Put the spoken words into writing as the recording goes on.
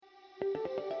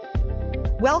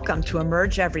Welcome to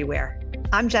Emerge Everywhere.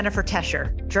 I'm Jennifer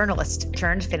Tescher, journalist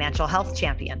turned financial health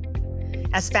champion.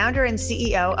 As founder and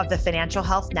CEO of the Financial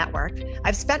Health Network,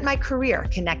 I've spent my career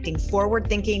connecting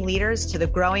forward-thinking leaders to the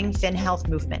growing FinHealth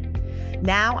movement.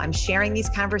 Now I'm sharing these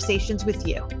conversations with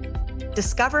you.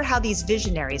 Discover how these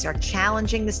visionaries are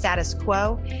challenging the status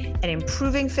quo and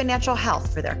improving financial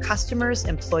health for their customers,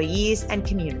 employees, and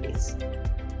communities.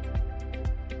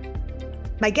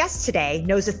 My guest today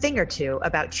knows a thing or two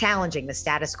about challenging the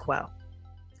status quo.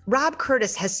 Rob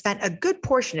Curtis has spent a good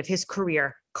portion of his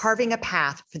career carving a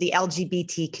path for the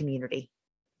LGBT community.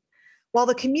 While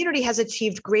the community has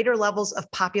achieved greater levels of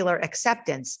popular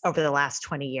acceptance over the last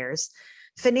 20 years,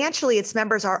 financially its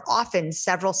members are often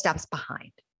several steps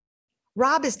behind.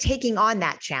 Rob is taking on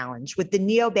that challenge with the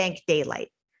neobank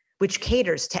Daylight, which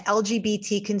caters to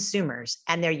LGBT consumers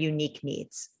and their unique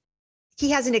needs. He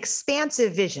has an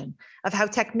expansive vision of how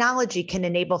technology can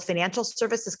enable financial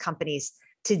services companies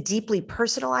to deeply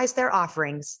personalize their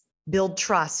offerings, build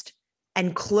trust,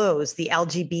 and close the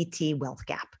LGBT wealth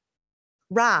gap.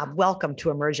 Rob, welcome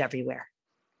to Emerge Everywhere.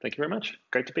 Thank you very much.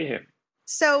 Great to be here.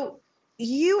 So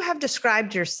you have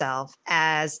described yourself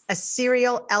as a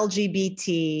serial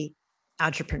LGBT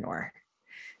entrepreneur.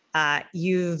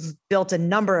 You've built a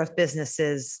number of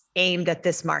businesses aimed at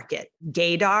this market.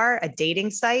 Gaydar, a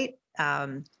dating site,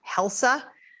 Helsa,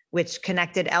 which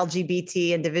connected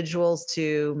LGBT individuals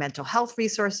to mental health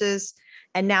resources,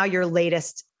 and now your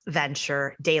latest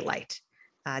venture, Daylight.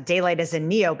 Daylight is a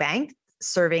neobank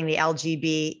serving the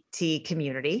LGBT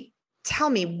community. Tell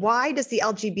me, why does the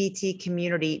LGBT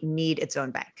community need its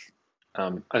own bank?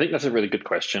 I think that's a really good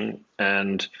question.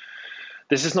 And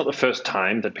this is not the first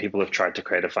time that people have tried to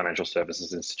create a financial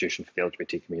services institution for the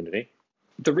LGBT community.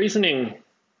 The reasoning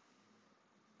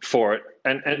for it,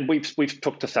 and we've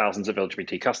talked to thousands of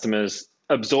LGBT customers,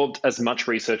 absorbed as much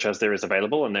research as there is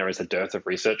available, and there is a dearth of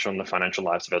research on the financial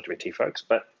lives of LGBT folks,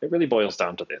 but it really boils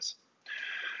down to this.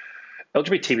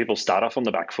 LGBT people start off on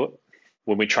the back foot.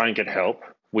 When we try and get help,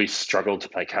 we struggle to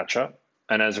play catch up,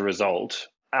 and as a result,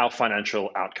 our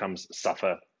financial outcomes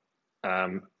suffer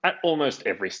at almost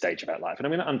every stage of our life. And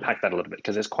I'm going to unpack that a little bit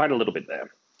because there's quite a little bit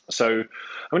there. So I'm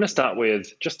going to start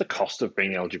with just the cost of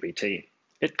being LGBT.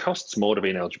 It costs more to be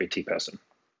an LGBT person.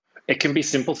 It can be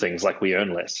simple things like we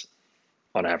earn less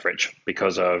on average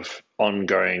because of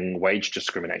ongoing wage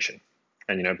discrimination.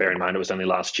 And, bear in mind, it was only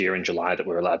last year in July that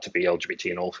we were allowed to be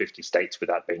LGBT in all 50 states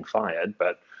without being fired,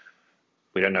 but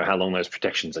we don't know how long those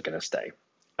protections are going to stay.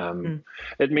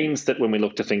 It means that when we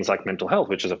look to things like mental health,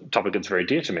 which is a topic that's very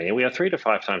dear to me, we are 3 to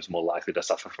 5 times more likely to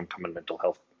suffer from common mental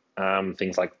health,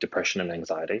 things like depression and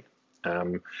anxiety.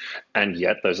 And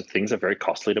yet those things are very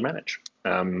costly to manage.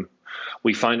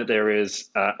 We find that there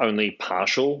is only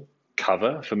partial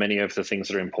cover for many of the things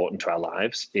that are important to our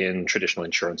lives in traditional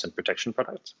insurance and protection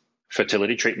products.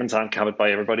 Fertility treatments aren't covered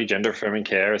by everybody. Gender affirming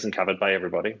care isn't covered by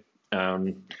everybody.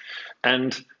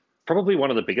 And probably one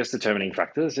of the biggest determining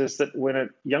factors is that when a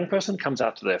young person comes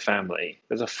out to their family,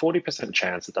 there's a 40%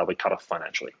 chance that they'll be cut off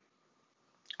financially.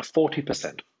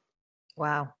 40%.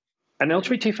 Wow. And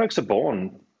LGBT folks are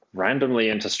born randomly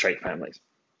into straight families.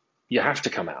 You have to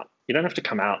come out. You don't have to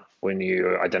come out when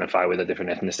you identify with a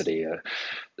different ethnicity.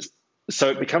 So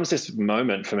it becomes this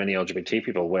moment for many LGBT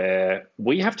people where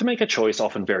we have to make a choice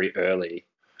often very early.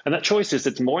 And that choice is,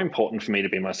 it's more important for me to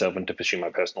be myself and to pursue my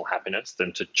personal happiness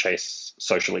than to chase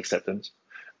social acceptance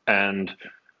and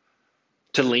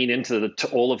to lean into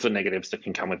all of the negatives that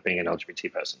can come with being an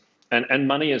LGBT person. And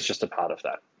money is just a part of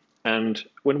that. And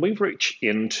when we reach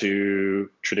into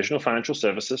traditional financial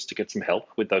services to get some help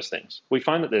with those things, we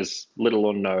find that there's little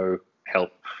or no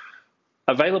help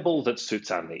available that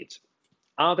suits our needs.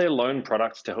 Are there loan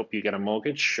products to help you get a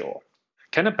mortgage? Sure.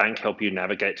 Can a bank help you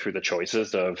navigate through the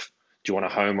choices of, do you want a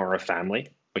home or a family?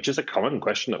 Which is a common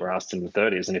question that we're asked in the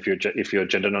 30s. And if you're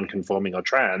gender non-conforming or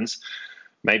trans,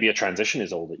 maybe a transition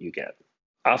is all that you get.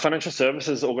 Are financial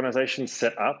services organizations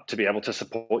set up to be able to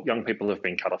support young people who have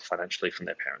been cut off financially from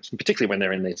their parents, and particularly when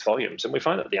they're in these volumes? And we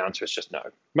find that the answer is just no.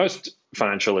 Most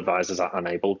financial advisors are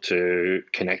unable to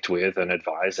connect with and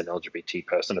advise an LGBT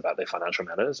person about their financial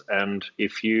matters. And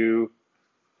if you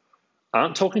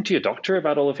aren't talking to your doctor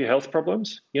about all of your health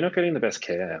problems, you're not getting the best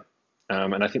care.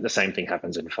 And I think the same thing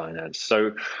happens in finance.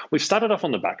 So we've started off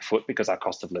on the back foot because our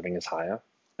cost of living is higher.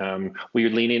 We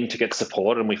lean in to get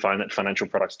support, and we find that financial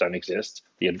products don't exist.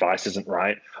 The advice isn't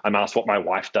right. I'm asked what my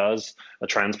wife does. A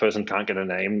trans person can't get a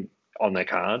name on their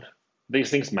card. These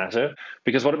things matter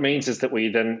because what it means is that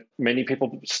many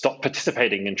people stop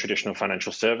participating in traditional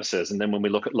financial services. And then when we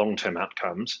look at long-term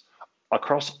outcomes,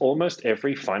 across almost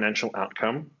every financial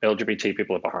outcome, LGBT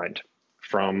people are behind,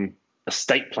 from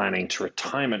estate planning to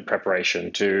retirement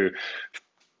preparation to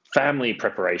family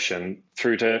preparation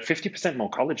through to 50% more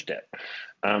college debt.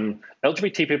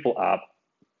 LGBT people are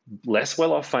less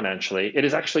well off financially. It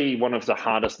is actually one of the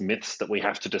hardest myths that we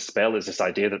have to dispel, is this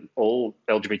idea that all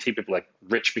LGBT people are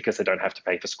rich because they don't have to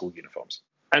pay for school uniforms.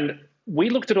 And we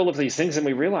looked at all of these things and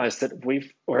we realized that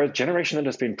we're a generation that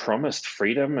has been promised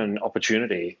freedom and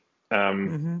opportunity. We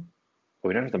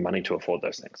don't have the money to afford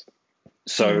those things.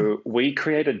 So we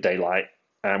created Daylight,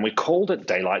 and we called it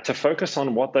Daylight to focus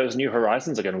on what those new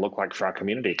horizons are going to look like for our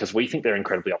community, because we think they're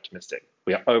incredibly optimistic.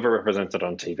 We are overrepresented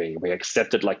on TV. We are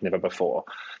accepted like never before.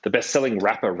 The best-selling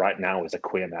rapper right now is a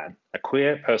queer man, a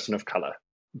queer person of color.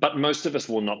 But most of us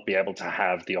will not be able to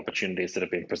have the opportunities that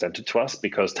have been presented to us,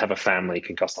 because to have a family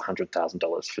can cost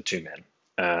 $100,000 for two men.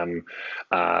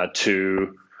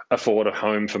 To afford a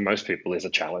home for most people is a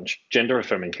challenge. Gender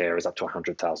affirming care is up to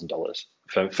 $100,000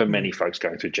 for many folks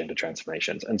going through gender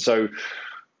transformations. And so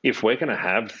if we're going to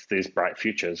have these bright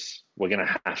futures, we're going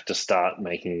to have to start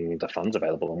making the funds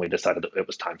available. And we decided that it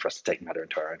was time for us to take matter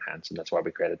into our own hands. And that's why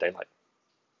we created Daylight.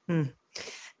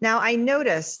 Now, I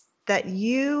noticed that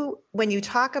when you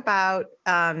talk about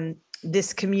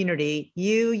this community,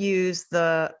 you use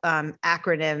the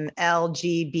acronym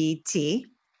LGBT.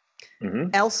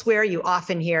 Elsewhere, you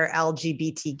often hear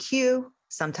LGBTQ.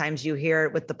 Sometimes you hear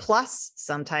it with the plus.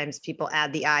 Sometimes people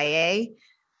add the IA.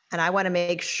 And I want to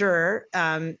make sure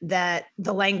that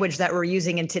the language that we're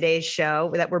using in today's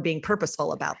show, that we're being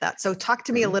purposeful about that. So talk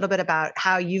to me a little bit about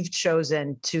how you've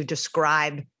chosen to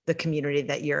describe the community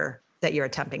that you're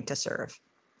attempting to serve.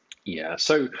 Yeah,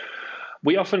 so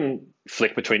we often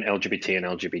flick between LGBT and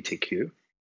LGBTQ.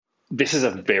 This is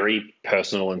a very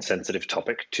personal and sensitive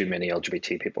topic to many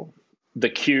LGBT people. The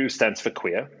Q stands for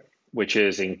queer, which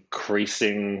is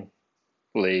increasingly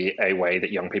a way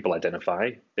that young people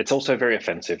identify. It's also very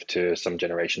offensive to some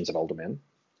generations of older men.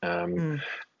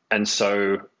 And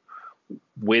so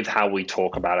with how we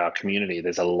talk about our community,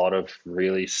 there's a lot of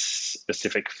really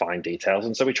specific fine details.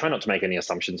 And so we try not to make any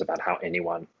assumptions about how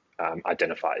anyone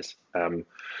identifies.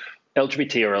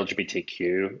 LGBT or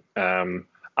LGBTQ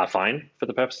are fine for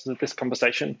the purposes of this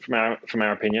conversation. From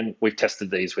our opinion, we've tested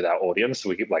these with our audience.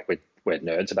 We're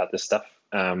nerds about this stuff.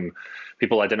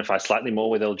 People identify slightly more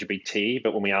with LGBT,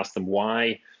 but when we ask them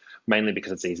why, mainly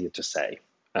because it's easier to say.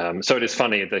 So it is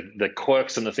funny, the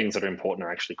quirks and the things that are important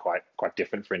are actually quite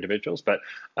different for individuals, but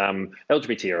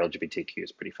LGBT or LGBTQ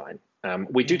is pretty fine.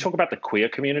 We do talk about the queer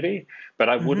community, but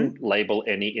I wouldn't label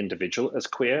any individual as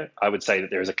queer. I would say that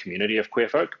there is a community of queer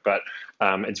folk, but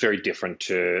it's very different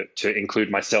to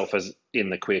include myself as in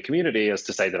the queer community as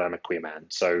to say that I'm a queer man.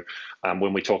 So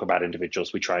when we talk about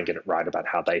individuals, we try and get it right about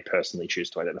how they personally choose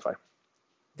to identify.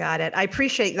 Got it. I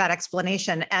appreciate that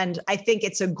explanation. And I think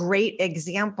it's a great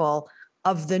example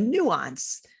of the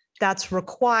nuance that's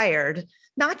required,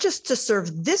 not just to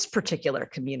serve this particular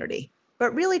community,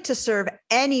 but really to serve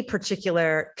any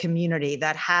particular community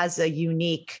that has a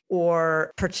unique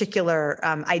or particular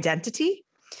identity.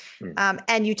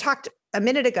 And you talked a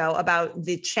minute ago about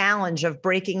the challenge of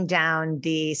breaking down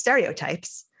the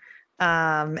stereotypes.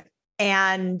 And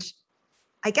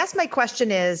I guess my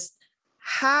question is,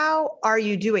 how are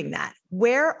you doing that?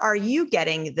 Where are you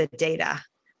getting the data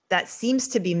that seems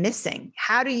to be missing?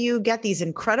 How do you get these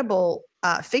incredible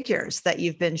figures that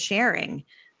you've been sharing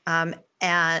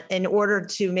and in order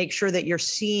to make sure that you're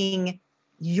seeing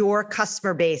your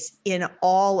customer base in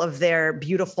all of their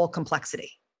beautiful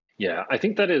complexity? Yeah, I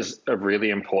think that is a really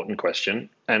important question.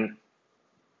 And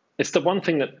it's the one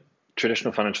thing that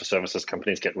traditional financial services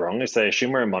companies get wrong, is they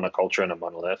assume we're a monoculture and a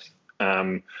monolith,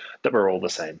 that we're all the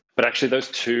same. But actually those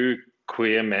two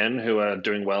queer men who are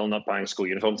doing well, not buying school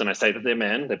uniforms, and I say that they're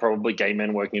men, they're probably gay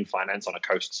men working in finance on a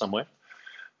coast somewhere.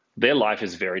 Their life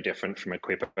is very different from a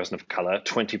queer person of color,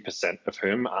 20% of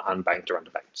whom are unbanked or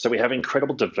underbanked. So we have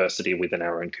incredible diversity within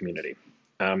our own community.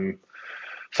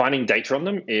 Finding data on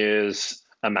them is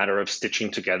a matter of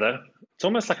stitching together. It's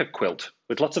almost like a quilt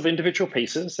with lots of individual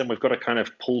pieces, and we've got to kind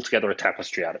of pull together a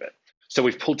tapestry out of it. So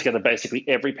we've pulled together basically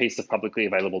every piece of publicly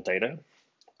available data.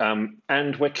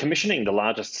 And we're commissioning the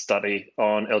largest study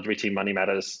on LGBT money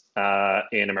matters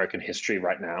in American history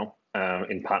right now,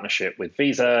 in partnership with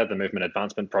Visa, the Movement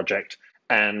Advancement Project.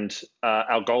 And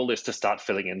our goal is to start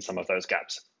filling in some of those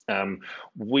gaps.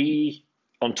 We,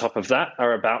 on top of that,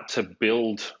 are about to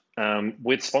build,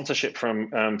 with sponsorship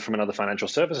from another financial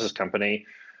services company,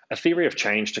 a theory of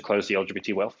change to close the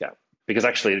LGBT wealth gap. Because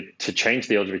actually, to change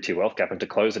the LGBT wealth gap and to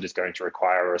close it is going to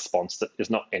require a response that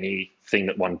is not anything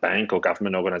that one bank or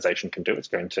government organization can do. It's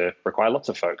going to require lots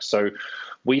of folks. So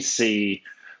we see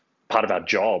part of our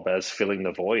job as filling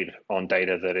the void on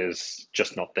data that is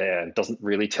just not there and doesn't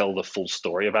really tell the full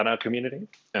story about our community.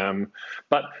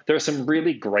 But there are some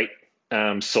really great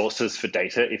sources for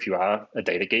data if you are a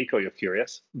data geek or you're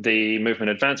curious. The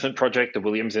Movement Advancement Project, the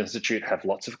Williams Institute have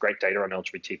lots of great data on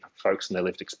LGBT folks and their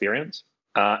lived experience.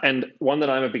 And one that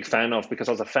I'm a big fan of, because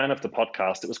I was a fan of the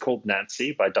podcast, it was called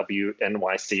Nancy by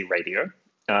WNYC Radio.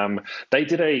 They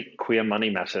did a Queer Money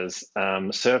Matters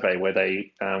survey where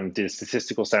they did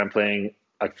statistical sampling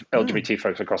of LGBT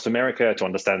folks across America to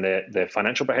understand their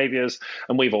financial behaviors.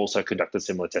 And we've also conducted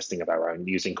similar testing of our own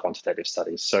using quantitative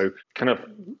studies. So kind of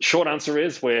short answer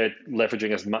is we're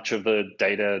leveraging as much of the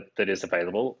data that is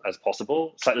available as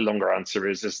possible. Slightly longer answer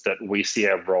is that we see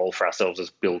our role for ourselves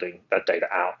as building that data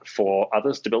out for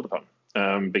others to build upon.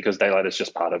 Because Daylight is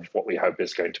just part of what we hope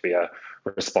is going to be a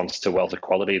response to wealth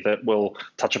equality that will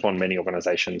touch upon many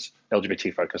organizations,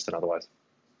 LGBT focused and otherwise.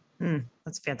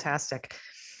 That's fantastic.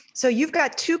 So you've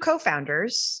got two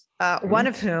co-founders, one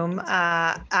of whom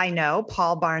I know,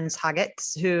 Paul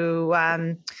Barnes-Hoggett, who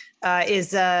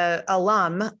is an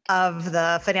alum of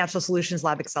the Financial Solutions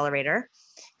Lab Accelerator,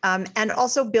 and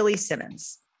also Billy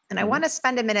Simmons. And I want to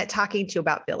spend a minute talking to you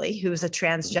about Billy, who's a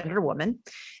transgender woman.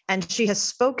 And she has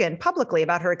spoken publicly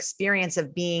about her experience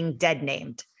of being dead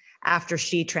named after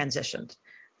she transitioned.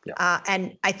 Yeah.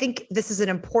 And I think this is an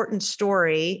important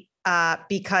story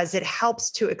because it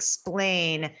helps to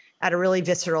explain at a really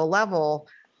visceral level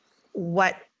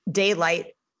what Daylight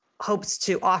hopes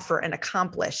to offer and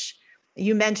accomplish.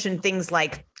 You mentioned things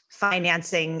like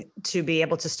financing to be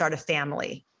able to start a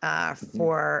family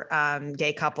for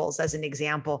gay couples, as an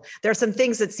example. There are some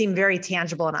things that seem very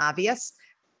tangible and obvious.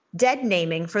 Dead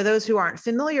naming, for those who aren't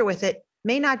familiar with it,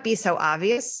 may not be so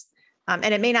obvious, and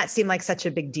it may not seem like such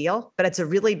a big deal, but it's a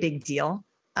really big deal.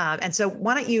 And so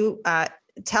why don't you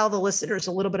tell the listeners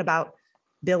a little bit about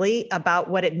Billy, about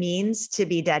what it means to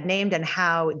be dead named and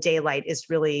how Daylight is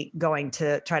really going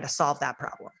to try to solve that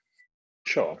problem.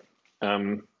 Sure.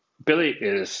 Billy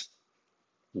is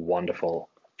wonderful.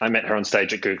 I met her on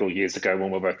stage at Google years ago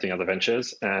when we were both doing other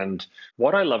ventures. And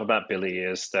what I love about Billy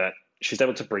is that she's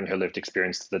able to bring her lived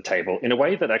experience to the table in a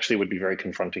way that actually would be very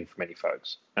confronting for many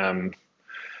folks. And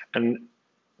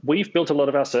we've built a lot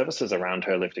of our services around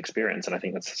her lived experience, and I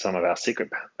think that's some of our secret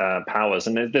powers.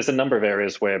 And there's a number of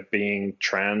areas where being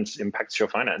trans impacts your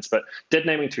finance. But dead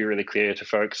naming, to be really clear to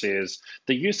folks, is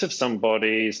the use of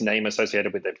somebody's name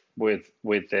associated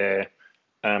with their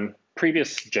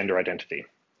previous gender identity.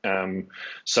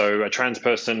 So a trans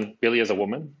person, Billy is a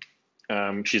woman.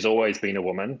 She's always been a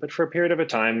woman, but for a period of a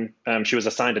time, she was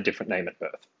assigned a different name at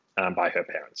birth by her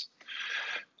parents.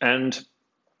 And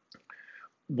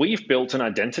we've built an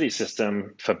identity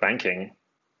system for banking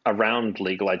around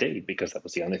legal ID because that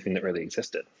was the only thing that really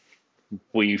existed.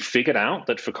 We figured out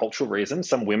that for cultural reasons,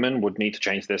 some women would need to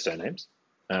change their surnames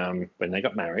when they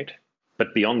got married.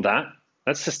 But beyond that,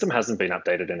 that system hasn't been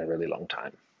updated in a really long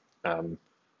time.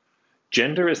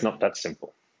 Gender is not that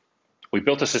simple. We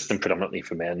built a system predominantly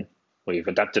for men. We've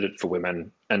adapted it for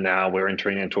women, and now we're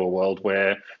entering into a world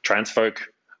where trans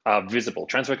folk are visible.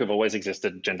 Trans folk have always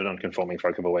existed, gender non-conforming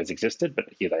folk have always existed, but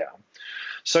here they are.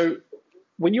 So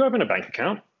when you open a bank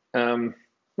account,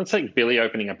 let's take Billy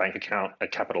opening a bank account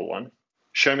at Capital One.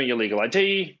 Show me your legal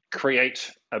ID,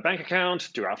 create a bank account,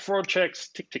 do our fraud checks,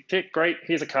 tick, tick, tick, great,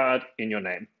 here's a card in your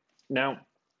name. Now,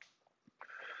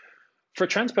 for a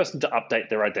trans person to update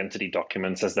their identity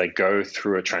documents as they go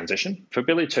through a transition, for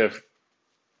Billy to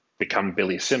become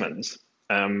Billy Simmons,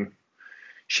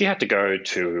 she had to go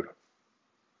to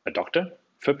a doctor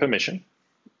for permission,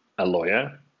 a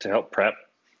lawyer to help prep,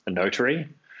 a notary,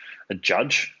 a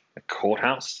judge, a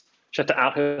courthouse. She had to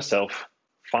out herself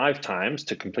 5 times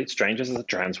to complete strangers as a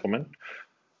trans woman.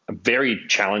 A very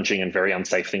challenging and very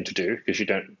unsafe thing to do because you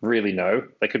don't really know.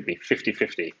 They could be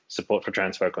 50-50 support for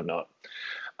trans folk or not.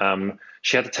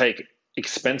 She had to take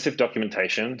expensive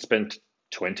documentation, spend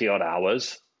 20 odd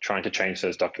hours trying to change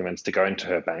those documents to go into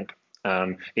her bank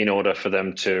in order for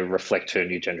them to reflect her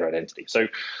new gender identity. So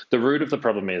the root of the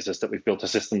problem is that we've built a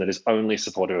system that is only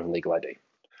supportive of legal ID.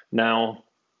 Now,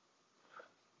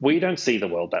 we don't see the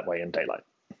world that way in Daylight.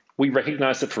 We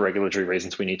recognize that for regulatory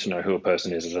reasons, we need to know who a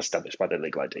person is as established by their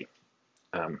legal ID.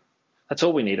 That's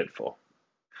all we need it for.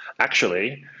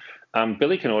 Actually,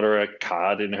 Billy can order a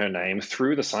card in her name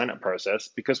through the sign-up process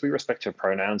because we respect her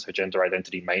pronouns. Her gender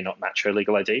identity may not match her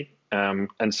legal ID.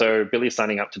 And so Billy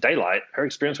signing up to Daylight, her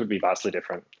experience would be vastly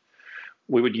different.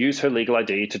 We would use her legal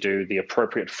ID to do the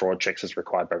appropriate fraud checks as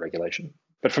required by regulation.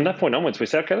 But from that point onwards, we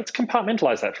say, okay, let's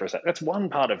compartmentalize that for a sec. That's one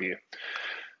part of you.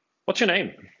 What's your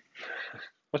name?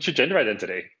 What's your gender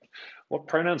identity? What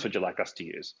pronouns would you like us to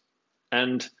use?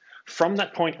 And From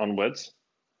that point onwards,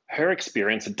 her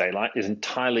experience at Daylight is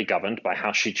entirely governed by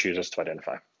how she chooses to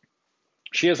identify.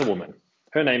 She is a woman.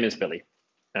 Her name is Billy.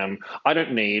 I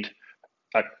don't need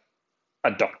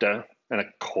a doctor and a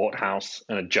courthouse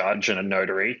and a judge and a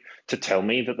notary to tell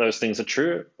me that those things are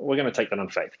true. We're going to take that on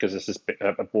faith because this is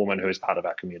a woman who is part of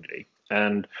our community.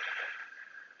 And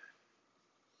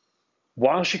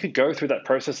while she could go through that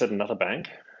process at another bank,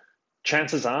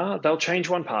 chances are they'll change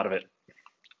one part of it.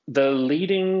 The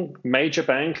leading major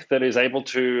bank that is able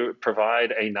to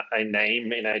provide a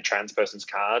name in a trans person's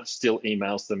card still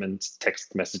emails them and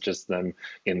text messages them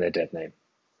in their dead name.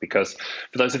 Because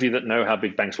for those of you that know how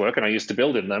big banks work, and I used to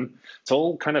build in them, it's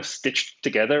all kind of stitched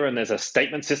together, and there's a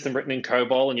statement system written in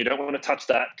COBOL, and you don't want to touch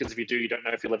that because if you do, you don't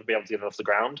know if you'll ever be able to get it off the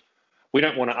ground. We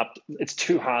don't want to it's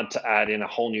too hard to add in a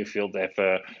whole new field there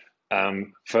for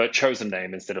chosen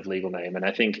name instead of legal name. And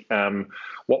I think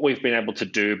what we've been able to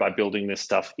do by building this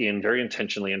stuff in very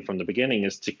intentionally and from the beginning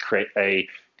is to create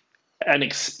an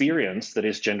experience that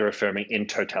is gender affirming in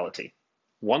totality.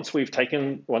 Once we've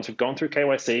gone through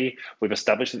KYC, we've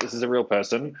established that this is a real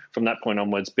person. From that point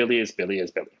onwards, Billy is Billy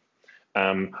is Billy.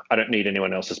 I don't need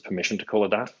anyone else's permission to call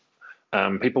her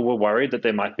that. People were worried that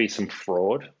there might be some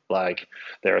fraud. Like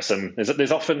there's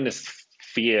often this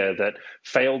fear that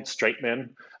failed straight men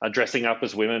are dressing up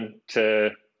as women to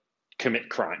commit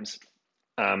crimes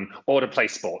or to play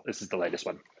sport. This is the latest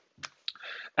one.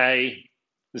 A,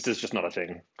 this is just not a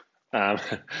thing.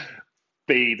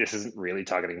 B, this isn't really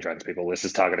targeting trans people. This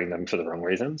is targeting them for the wrong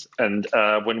reasons. And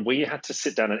when we had to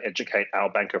sit down and educate our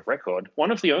bank of record,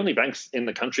 one of the only banks in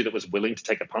the country that was willing to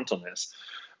take a punt on this,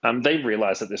 they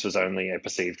realized that this was only a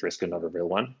perceived risk and not a real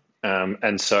one.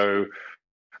 And so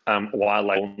while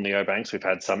like all neobanks, we've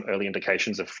had some early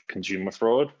indications of consumer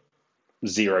fraud,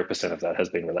 0% of that has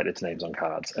been related to names on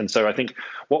cards. And so I think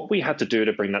what we had to do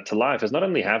to bring that to life is not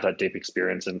only have that deep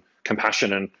experience and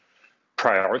compassion and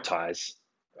prioritize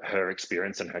her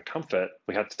experience and her comfort,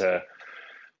 we had to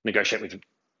negotiate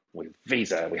with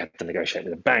Visa, we had to negotiate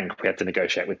with a bank, we had to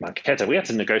negotiate with Marqeta, we had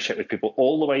to negotiate with people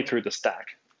all the way through the stack.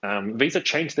 Visa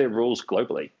changed their rules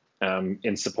globally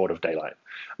in support of Daylight.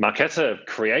 Marqeta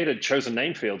created chosen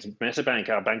name fields. MetaBank,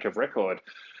 our bank of record,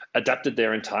 adapted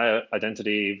their entire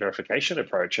identity verification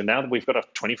approach. And now we've got a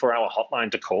 24-hour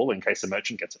hotline to call in case a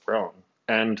merchant gets it wrong.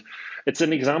 And it's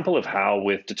an example of how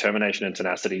with determination and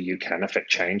tenacity, you can affect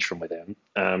change from within.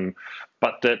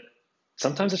 But that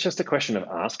sometimes it's just a question of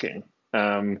asking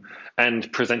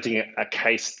and presenting a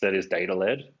case that is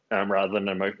data-led rather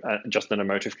than just an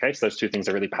emotive case. Those two things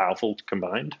are really powerful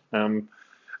combined. And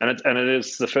it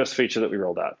is the first feature that we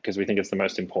rolled out because we think it's the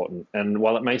most important. And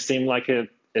while it may seem like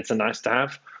it's a nice to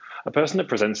have, a person that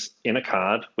presents in a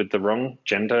card with the wrong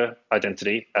gender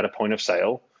identity at a point of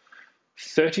sale,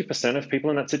 30% of people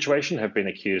in that situation have been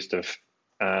accused of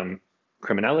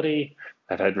criminality,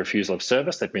 have had refusal of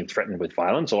service, they've been threatened with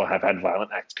violence, or have had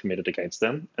violent acts committed against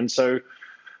them. And so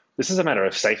this is a matter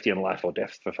of safety and life or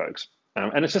death for folks.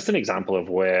 And it's just an example of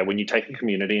where when you take a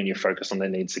community and you focus on their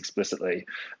needs explicitly,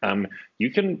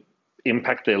 you can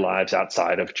impact their lives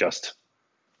outside of just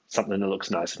something that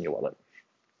looks nice in your wallet.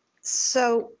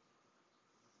 So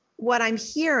what I'm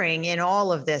hearing in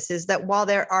all of this is that while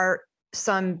there are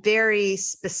some very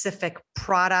specific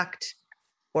product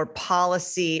or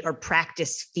policy or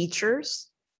practice features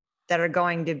that are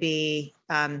going to be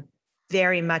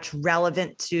very much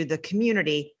relevant to the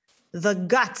community, the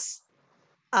guts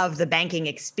of the banking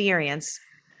experience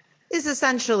is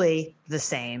essentially the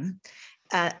same.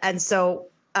 And so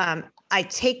I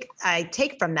take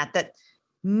from that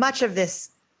much of this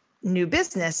new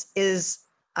business is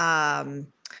a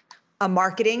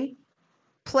marketing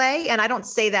play. And I don't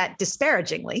say that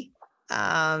disparagingly.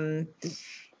 And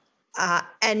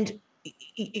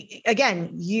again,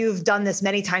 you've done this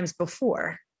many times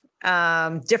before.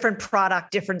 Different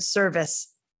product, different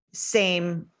service,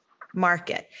 same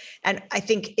market. And I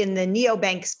think in the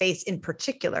neobank space in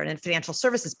particular, and in financial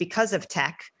services, because of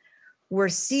tech, we're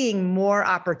seeing more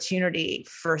opportunity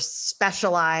for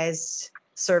specialized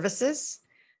services.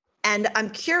 And I'm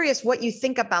curious what you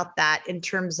think about that in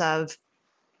terms of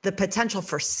the potential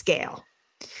for scale.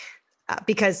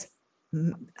 Because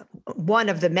one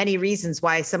of the many reasons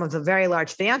why some of the very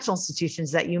large financial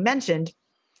institutions that you mentioned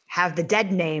have the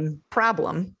dead name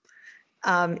problem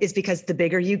is because the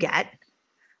bigger you get,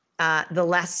 the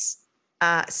less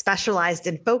specialized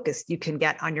and focused you can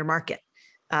get on your market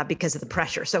because of the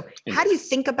pressure. So how do you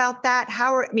think about that?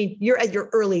 You're at your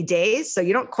early days, so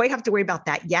you don't quite have to worry about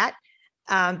that yet.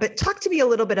 But talk to me a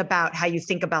little bit about how you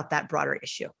think about that broader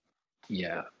issue.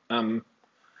 Yeah.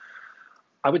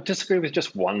 I would disagree with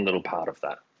just one little part of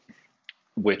that,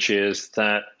 which is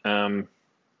that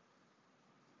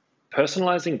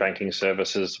personalizing banking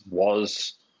services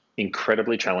was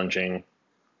incredibly challenging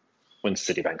when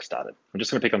Citibank started. I'm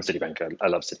just going to pick on Citibank. I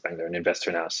love Citibank. They're an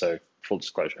investor now, so full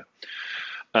disclosure.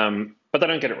 But they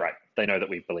don't get it right. They know that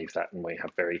we believe that, and we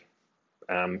have very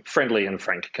friendly and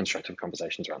frank, constructive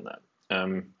conversations around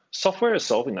that. Software is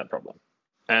solving that problem.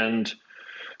 And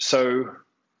so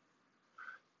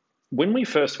when we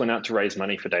first went out to raise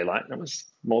money for Daylight, and it was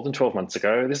more than 12 months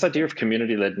ago, this idea of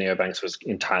community-led neobanks was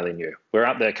entirely new. We're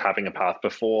out there carving a path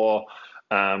before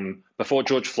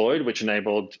George Floyd, which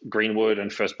enabled Greenwood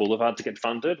and First Boulevard to get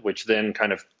funded, which then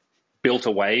kind of built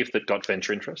a wave that got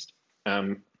venture interest.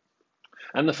 And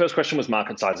the first question was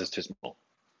market size is too small.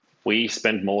 We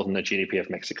spend more than the GDP of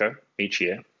Mexico each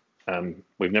year.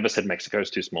 We've never said Mexico is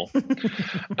too small.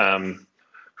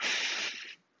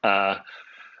 But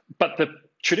the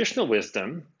traditional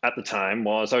wisdom at the time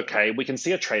was, okay, we can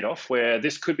see a trade-off where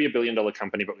this could be $1 billion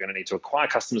company, but we're going to need to acquire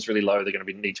customers really low. They're going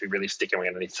to need to be really sticky, and we're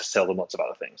going to need to sell them lots of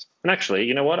other things. And actually,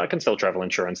 you know what? I can sell travel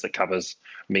insurance that covers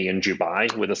me in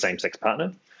Dubai with a same-sex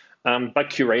partner by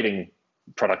curating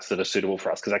products that are suitable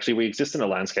for us, because actually we exist in a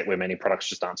landscape where many products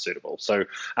just aren't suitable. So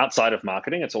outside of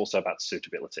marketing, it's also about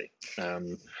suitability.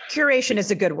 Curation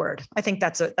is a good word. I think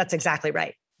that's exactly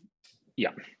right.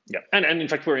 Yeah. And in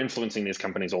fact, we're influencing these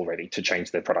companies already to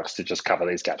change their products to just cover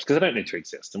these gaps because they don't need to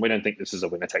exist. And we don't think this is a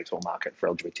winner-takes-all market for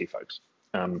LGBT folks.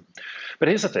 But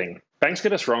here's the thing. Banks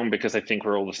get us wrong because they think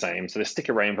we're all the same. So they stick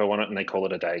a rainbow on it and they call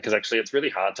it a day, because actually it's really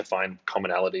hard to find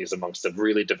commonalities amongst a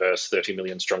really diverse 30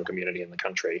 million strong community in the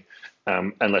country,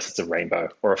 unless it's a rainbow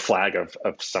or a flag of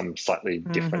some slightly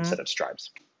different set of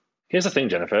stripes. Here's the thing,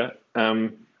 Jennifer.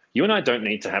 You and I don't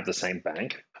need to have the same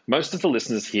bank. Most of the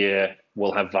listeners here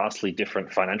will have vastly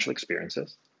different financial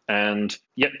experiences, and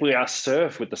yet we are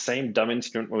served with the same dumb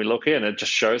instrument when we look in. It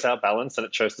just shows our balance, and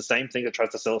it shows the same thing that tries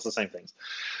to sell us the same things.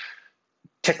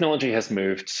 Technology has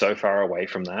moved so far away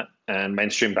from that, and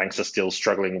mainstream banks are still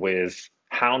struggling with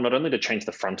how not only to change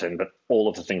the front end, but all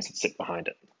of the things that sit behind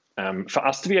it. For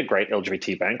us to be a great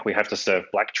LGBT bank, we have to serve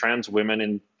Black trans women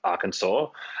in Arkansas,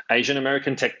 Asian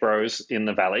American tech bros in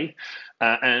the Valley,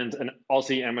 and an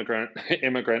Aussie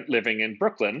immigrant living in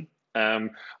Brooklyn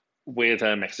with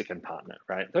a Mexican partner,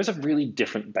 right? Those are really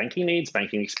different banking needs,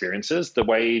 banking experiences, the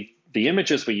way the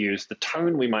images we use, the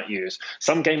tone we might use.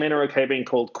 Some gay men are okay being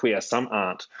called queer, some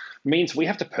aren't. Means we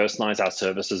have to personalize our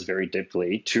services very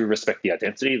deeply to respect the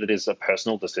identity that is a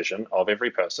personal decision of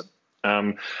every person.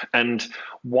 And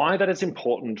why that is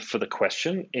important for the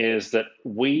question is that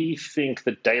we think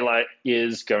that Daylight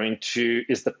is the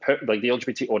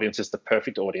LGBT audience is the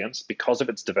perfect audience because of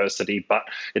its diversity, but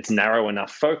its narrow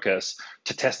enough focus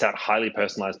to test out highly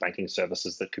personalized banking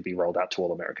services that could be rolled out to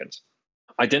all Americans.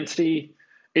 Identity,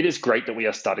 it is great that we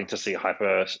are starting to see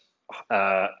hyper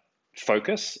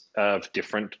focus of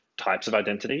different types of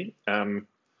identity.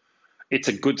 It's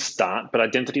a good start, but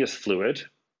identity is fluid.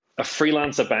 A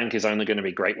freelancer bank is only going to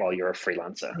be great while you're a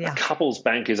freelancer. Yeah. A couples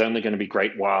bank is only going to be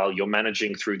great while you're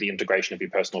managing through the integration of your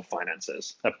personal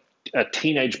finances. A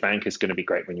teenage bank is going to be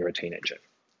great when you're a teenager.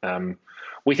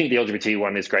 We think the LGBT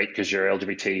one is great because you're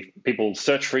LGBT. People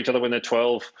search for each other when they're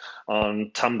 12 on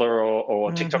Tumblr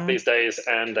or TikTok these days,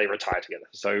 and they retire together.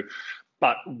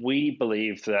 But we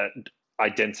believe that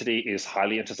identity is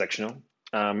highly intersectional,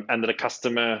 and that a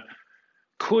customer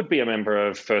could be a member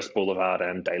of First Boulevard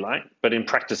and Daylight, but in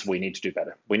practice, we need to do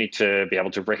better. We need to be able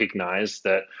to recognize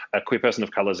that a queer person of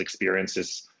color's experience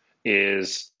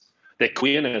is their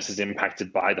queerness is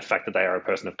impacted by the fact that they are a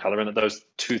person of color, and that those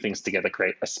two things together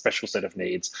create a special set of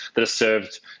needs that are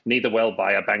served neither well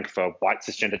by a bank for white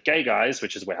cisgendered gay guys,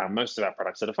 which is how most of our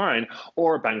products are defined,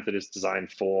 or a bank that is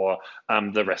designed for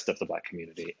the rest of the Black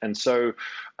community. And so,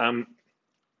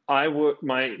 my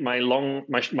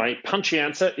punchy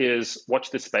answer is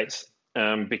watch this space,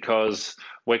 because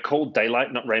we're called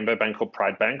Daylight, not Rainbow Bank or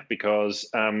Pride Bank, because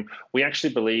we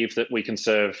actually believe that we can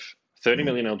serve 30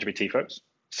 million LGBT folks,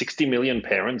 60 million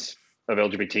parents of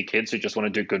LGBT kids who just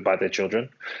want to do good by their children,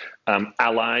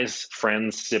 allies,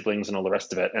 friends, siblings, and all the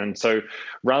rest of it. And so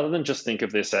rather than just think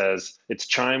of this as it's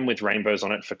Chime with rainbows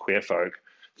on it for queer folk,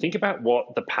 think about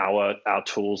what the power our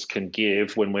tools can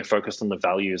give when we're focused on the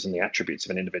values and the attributes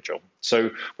of an individual. So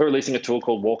we're releasing a tool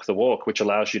called Walk the Walk, which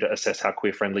allows you to assess how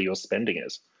queer-friendly your spending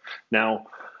is. Now,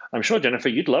 I'm sure, Jennifer,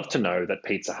 you'd love to know that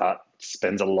Pizza Hut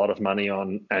spends a lot of money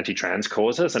on anti-trans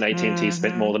causes, and AT&T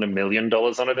spent more than $1 million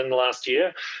on it in the last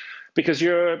year, because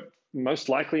you're most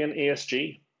likely an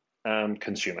ESG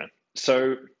consumer.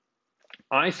 So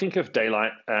I think of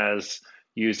Daylight as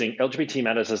using LGBT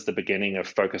matters as the beginning of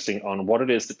focusing on what it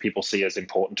is that people see as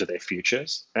important to their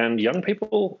futures. And young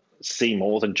people see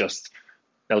more than just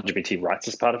LGBT rights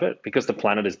as part of it, because the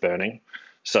planet is burning.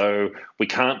 So we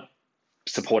can't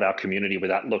support our community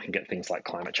without looking at things like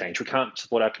climate change. We can't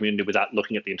support our community without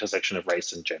looking at the intersection of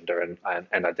race and gender and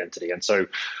identity. And so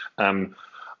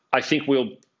I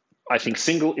think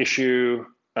single issue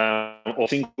or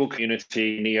single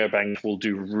community neobanks will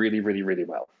do really, really, really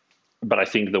well. But I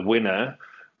think the winner,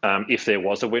 if there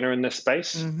was a winner in this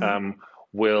space,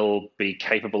 will be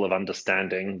capable of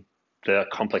understanding the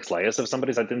complex layers of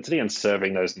somebody's identity and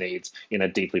serving those needs in a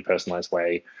deeply personalized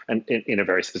way and in a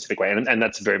very specific way. And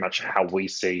that's very much how we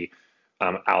see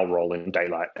our role in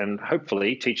Daylight, and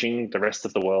hopefully teaching the rest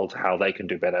of the world how they can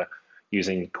do better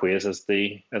using queers as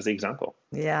the example.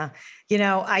 Yeah.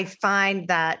 I find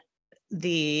that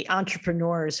the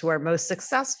entrepreneurs who are most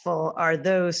successful are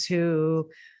those who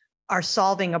are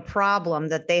solving a problem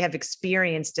that they have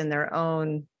experienced in their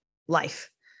own life.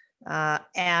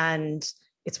 And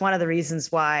it's one of the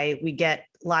reasons why we get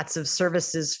lots of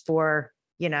services for,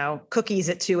 cookies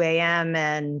at 2 a.m.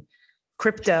 and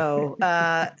crypto,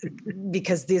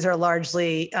 because these are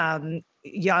largely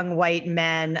young white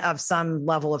men of some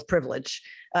level of privilege,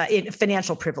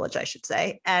 financial privilege, I should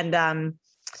say. And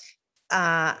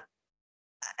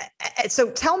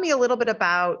so tell me a little bit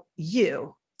about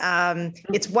you.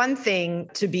 It's one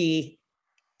thing to be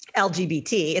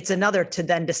LGBT. It's another to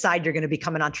then decide you're going to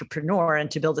become an entrepreneur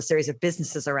and to build a series of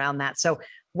businesses around that. So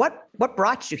what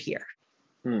brought you here?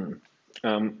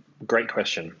 Great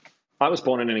question. I was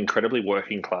born in an incredibly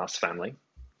working class family.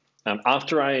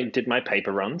 After I did my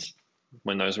paper runs,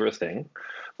 when those were a thing,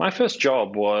 my first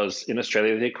job was in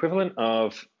Australia, the equivalent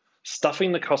of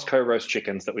stuffing the Costco roast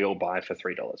chickens that we all buy for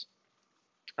 $3.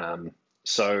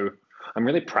 So I'm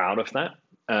really proud of that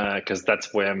because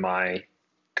that's where my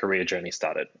career journey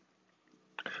started.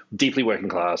 Deeply working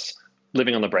class,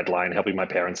 living on the breadline, helping my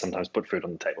parents sometimes put food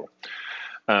on the table.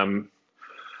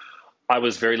 I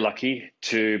was very lucky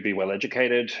to be well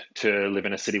educated, to live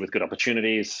in a city with good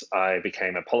opportunities. I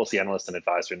became a policy analyst and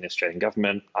advisor in the Australian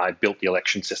government. I built the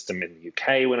election system in the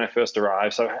UK when I first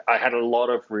arrived. So I had a lot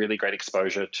of really great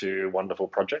exposure to wonderful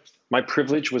projects. My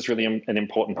privilege was really an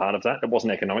important part of that. It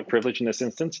wasn't economic privilege in this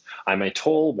instance. I'm a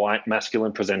tall, white,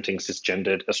 masculine presenting,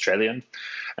 cisgendered Australian,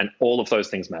 and all of those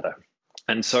things matter.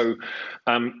 And so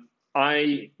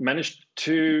I managed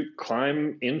to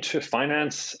climb into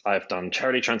finance. I've done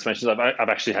charity transformations. I've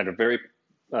actually had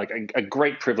a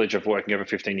great privilege of working over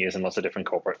 15 years in lots of different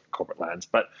corporate lands,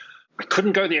 but I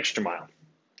couldn't go the extra mile.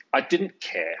 I didn't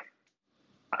care.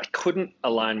 I couldn't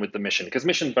align with the mission because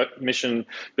mission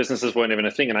businesses weren't even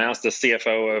a thing. And I asked the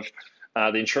CFO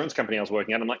of the insurance company I was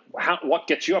working at, I'm like, what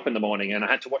gets you up in the morning? And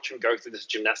I had to watch him go through this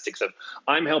gymnastics of,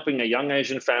 I'm helping a young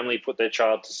Asian family put their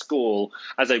child to school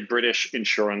as a British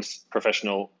insurance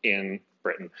professional in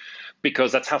Britain,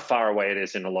 because that's how far away it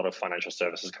is in a lot of financial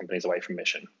services companies away from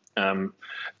mission.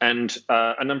 And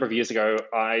a number of years ago,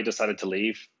 I decided to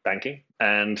leave banking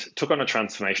and took on a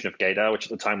transformation of Gaydar, which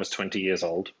at the time was 20 years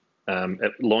old.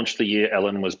 It launched the year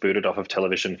Ellen was booted off of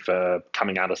television for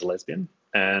coming out as a lesbian.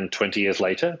 And 20 years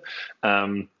later,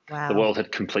 the world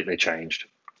had completely changed.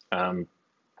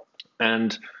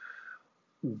 And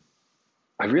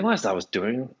I realized I was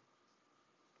doing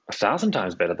 1,000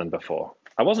 times better than before.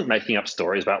 I wasn't making up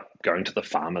stories about going to the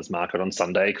farmer's market on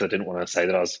Sunday because I didn't want to say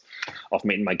that I was off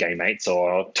meeting my gay mates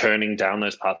or turning down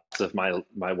those parts of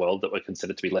my world that were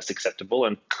considered to be less acceptable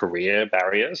and career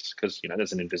barriers because,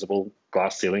 there's an invisible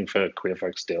glass ceiling for queer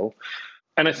folks still.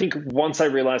 And I think once I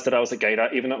realized that I was at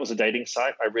Gaydar, even though it was a dating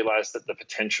site, I realized that the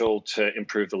potential to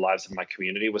improve the lives of my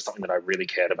community was something that I really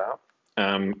cared about.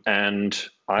 And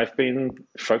I've been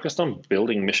focused on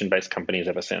building mission-based companies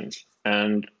ever since.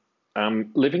 And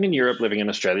living in Europe, living in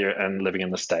Australia, and living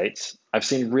in the States, I've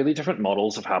seen really different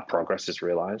models of how progress is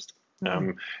realized.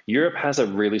 Europe has a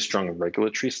really strong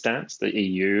regulatory stance. The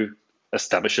EU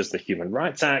establishes the Human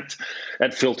Rights Act.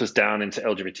 It filters down into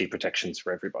LGBT protections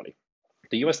for everybody.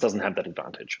 The US doesn't have that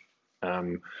advantage.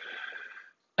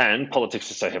 And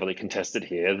politics is so heavily contested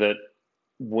here that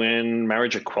when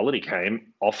marriage equality came,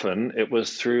 often it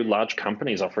was through large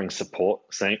companies offering support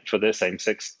for their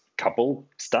same-sex couple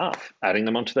staff, adding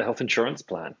them onto the health insurance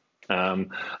plan,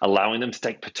 allowing them to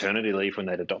take paternity leave when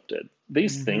they'd adopted.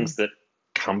 These things that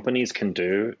companies can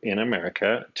do in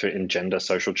America to engender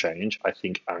social change, I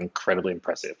think are incredibly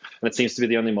impressive. And it seems to be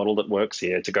the only model that works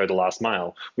here to go the last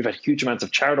mile. We've had huge amounts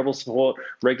of charitable support,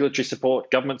 regulatory support,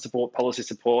 government support, policy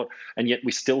support, and yet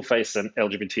we still face an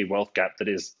LGBT wealth gap that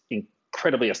is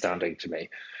incredibly astounding to me.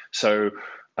 So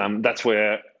that's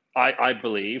where I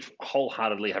believe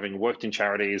wholeheartedly, having worked in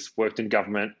charities, worked in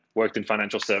government, worked in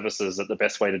financial services, that the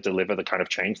best way to deliver the kind of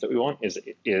change that we want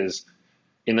is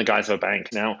in the guise of a bank.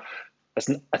 Now,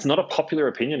 it's not a popular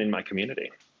opinion in my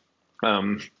community.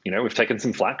 We've taken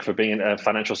some flack for being a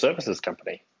financial services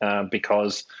company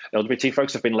because LGBT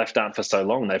folks have been left out for so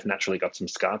long. They've naturally got some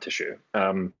scar tissue.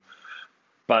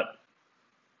 But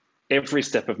every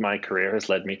step of my career has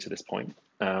led me to this point.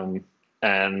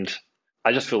 And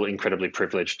I just feel incredibly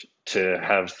privileged to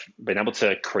have been able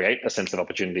to create a sense of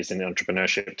opportunities in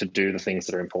entrepreneurship to do the things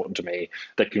that are important to me,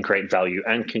 that can create value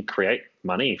and can create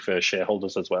money for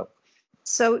shareholders as well.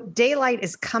 So Daylight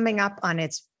is coming up on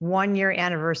its 1-year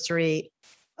anniversary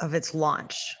of its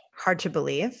launch. Hard to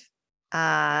believe.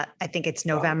 I think it's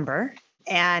November,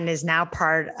 and is now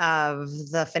part of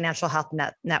the Financial Health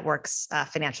Network's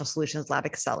Financial Solutions Lab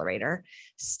Accelerator.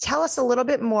 Tell us a little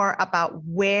bit more about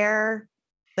where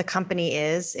the company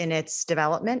is in its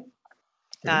development.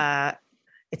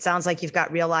 It sounds like you've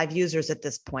got real live users at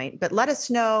this point, but let us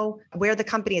know where the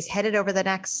company is headed over the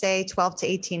next, say, 12 to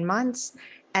 18 months,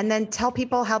 and then tell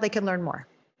people how they can learn more.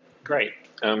 Great.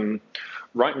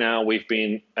 Right now, we've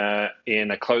been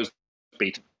in a closed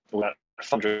beta. About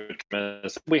 500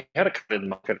 customers. We had a cut in the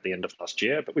market at the end of last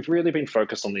year, but we've really been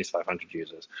focused on these 500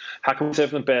 users. How can we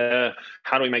serve them better?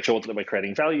 How do we make sure that we're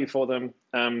creating value for them?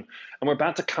 And we're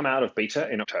about to come out of beta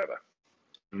in October.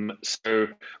 So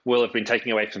we'll have been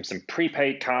taking away from some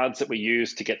prepaid cards that we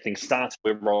use to get things started.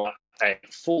 We'll roll out a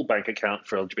full bank account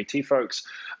for LGBT folks.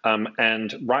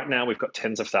 And right now we've got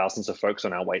tens of thousands of folks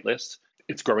on our wait list.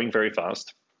 It's growing very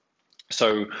fast.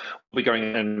 So we'll be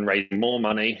going and raising more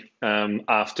money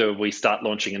after we start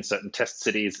launching in certain test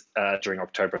cities during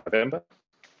October, November.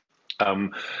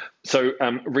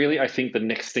 Really, I think the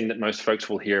next thing that most folks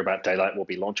will hear about Daylight will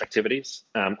be launch activities,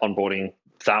 onboarding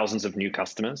thousands of new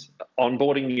customers,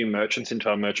 onboarding new merchants into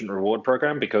our merchant reward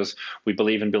program, because we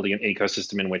believe in building an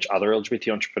ecosystem in which other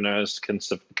LGBT entrepreneurs can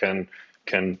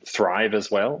thrive as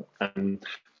well. And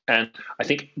I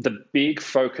think the big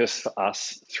focus for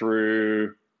us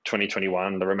through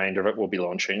 2021, the remainder of it will be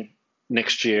launching.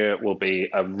 Next year will be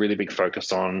a really big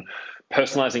focus on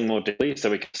personalizing more deeply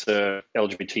so we can serve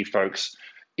LGBT folks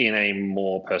in a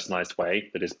more personalized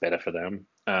way that is better for them.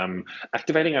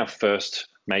 Activating our first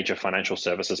major financial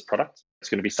services product. It's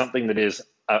going to be something that is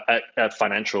a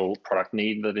financial product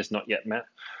need that is not yet met.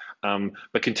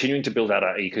 But continuing to build out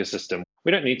our ecosystem.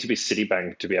 We don't need to be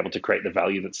Citibank to be able to create the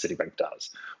value that Citibank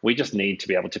does. We just need to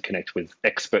be able to connect with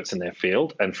experts in their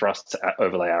field and for us to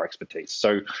overlay our expertise.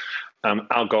 So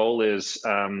our goal is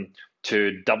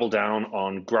to double down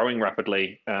on growing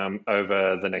rapidly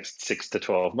over the next 6 to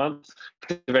 12 months,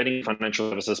 activating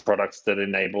financial services products that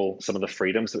enable some of the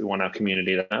freedoms that we want our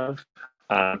community to have,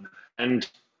 and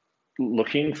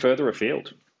looking further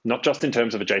afield, not just in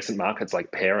terms of adjacent markets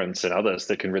like parents and others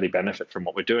that can really benefit from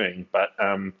what we're doing, but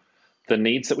the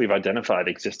needs that we've identified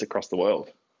exist across the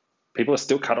world. People are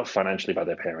still cut off financially by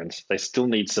their parents. They still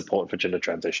need support for gender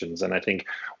transitions. And I think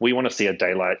we want to see a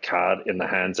Daylight card in the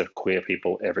hands of queer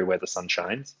people everywhere the sun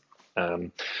shines.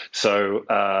 We've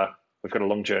got a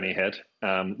long journey ahead.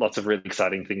 Lots of really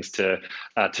exciting things to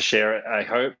share, I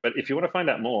hope. But if you want to find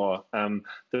out more,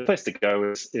 the place to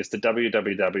go is to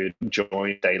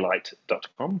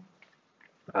www.joindaylight.com.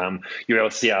 You're able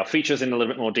to see our features in a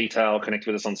little bit more detail, connect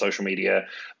with us on social media,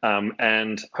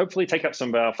 and hopefully take up some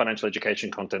of our financial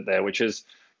education content there, which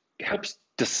helps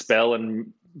dispel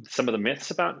some of the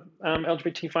myths about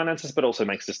LGBT finances, but also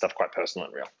makes this stuff quite personal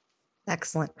and real.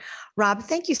 Excellent. Rob,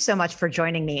 thank you so much for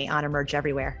joining me on Emerge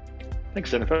Everywhere.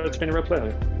 Thanks, Jennifer. It's been a real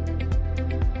pleasure.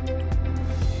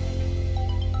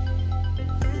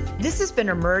 This has been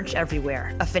Emerge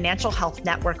Everywhere, a Financial Health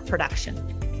Network production.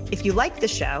 If you like the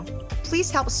show,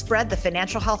 please help spread the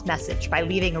financial health message by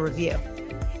leaving a review.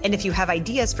 And if you have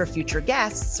ideas for future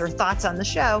guests or thoughts on the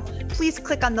show, please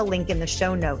click on the link in the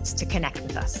show notes to connect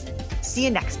with us. See you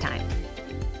next time.